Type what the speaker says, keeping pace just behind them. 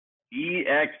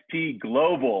EXP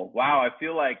Global. Wow, I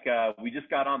feel like we just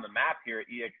got on the map here at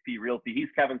EXP Realty. He's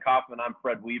Kevin Kaufman. I'm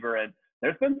Fred Weaver. And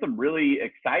there's been some really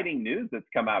exciting news that's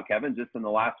come out, Kevin, just in the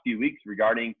last few weeks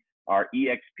regarding our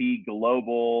EXP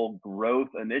Global Growth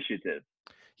Initiative.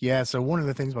 Yeah. So one of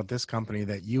the things about this company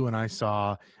that you and I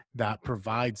saw that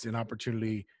provides an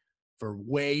opportunity for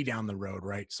way down the road,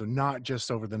 right? So not just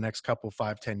over the next couple,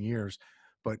 5, 10 years,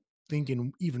 but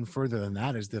thinking even further than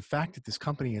that is the fact that this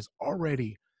company has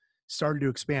already started to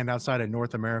expand outside of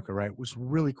North America, right? Was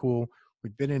really cool.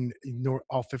 We've been in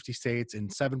all 50 states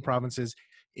and 7 provinces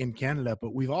in Canada,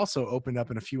 but we've also opened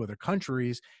up in a few other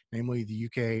countries, namely the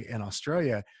UK and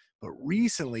Australia. But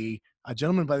recently, a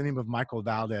gentleman by the name of Michael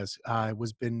Valdez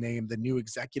was been named the new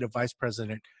executive vice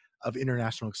president of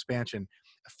international expansion.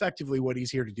 Effectively, what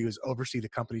he's here to do is oversee the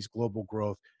company's global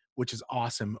growth, which is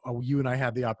awesome. You and I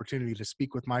had the opportunity to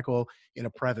speak with Michael in a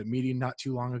private meeting not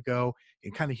too long ago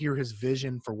and kind of hear his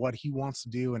vision for what he wants to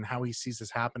do and how he sees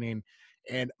this happening.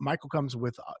 And Michael comes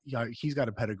with, he's got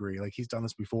a pedigree. Like he's done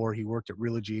this before. He worked at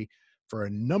Realogy for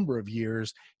a number of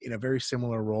years in a very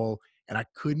similar role. And I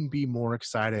couldn't be more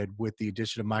excited with the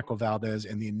addition of Michael Valdez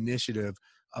and the initiative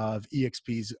of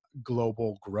EXP's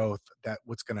global growth that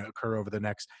what's going to occur over the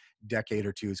next decade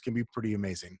or two. It's going to be pretty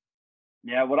amazing.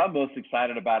 Yeah, what I'm most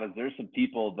excited about is there's some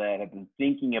people that have been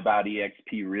thinking about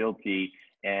EXP Realty,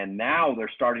 and now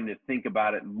they're starting to think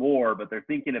about it more, but they're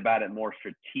thinking about it more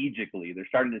strategically. They're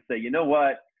starting to say, you know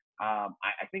what?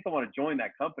 I think I want to join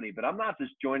that company, but I'm not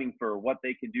just joining for what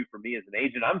they can do for me as an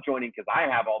agent. I'm joining because I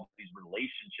have all these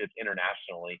relationships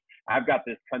internationally. I've got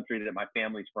this country that my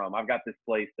family's from. I've got this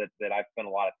place that I've spent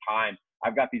a lot of time.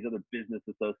 I've got these other business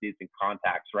associates and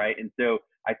contacts, right? And so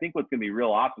I think what's going to be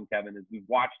real awesome, Kevin, is we've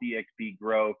watched EXP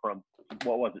grow from,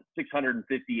 what was it,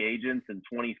 650 agents in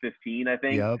 2015, I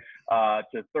think, Yep.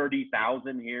 to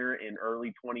 30,000 here in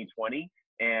early 2020.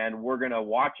 And we're going to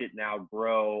watch it now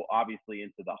grow, obviously,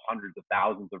 into the hundreds of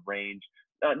thousands of range,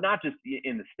 not just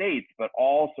in the States, but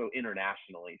also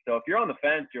internationally. So if you're on the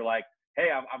fence, you're like,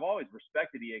 hey, I've always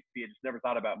respected EXP. I just never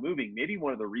thought about moving. Maybe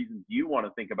one of the reasons you want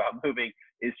to think about moving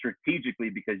is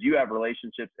strategically because you have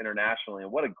relationships internationally.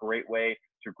 And what a great way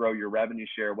to grow your revenue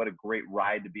share. What a great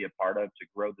ride to be a part of to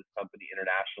grow this company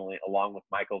internationally, along with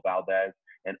Michael Valdez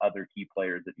and other key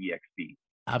players at EXP.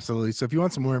 Absolutely. So if you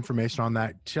want some more information on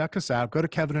that, check us out. Go to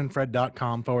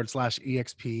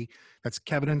kevinandfred.com/EXP. That's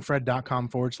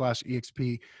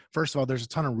kevinandfred.com/EXP. First of all, there's a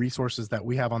ton of resources that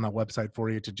we have on that website for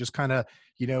you to just kind of,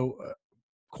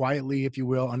 quietly, if you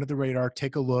will, under the radar,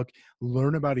 take a look,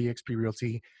 learn about EXP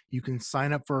Realty. You can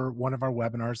sign up for one of our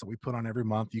webinars that we put on every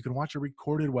month. You can watch a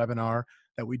recorded webinar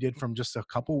that we did from just a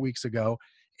couple weeks ago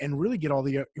and really get all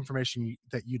the information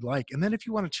that you'd like. And then if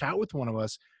you want to chat with one of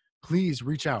us, please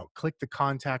reach out. Click the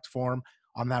contact form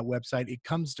on that website. It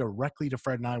comes directly to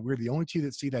Fred and I. We're the only two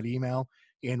that see that email,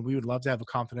 and we would love to have a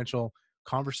confidential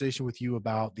conversation with you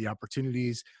about the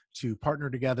opportunities to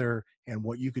partner together and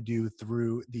what you could do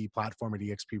through the platform at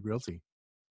EXP Realty.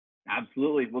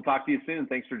 Absolutely. We'll talk to you soon.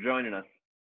 Thanks for joining us.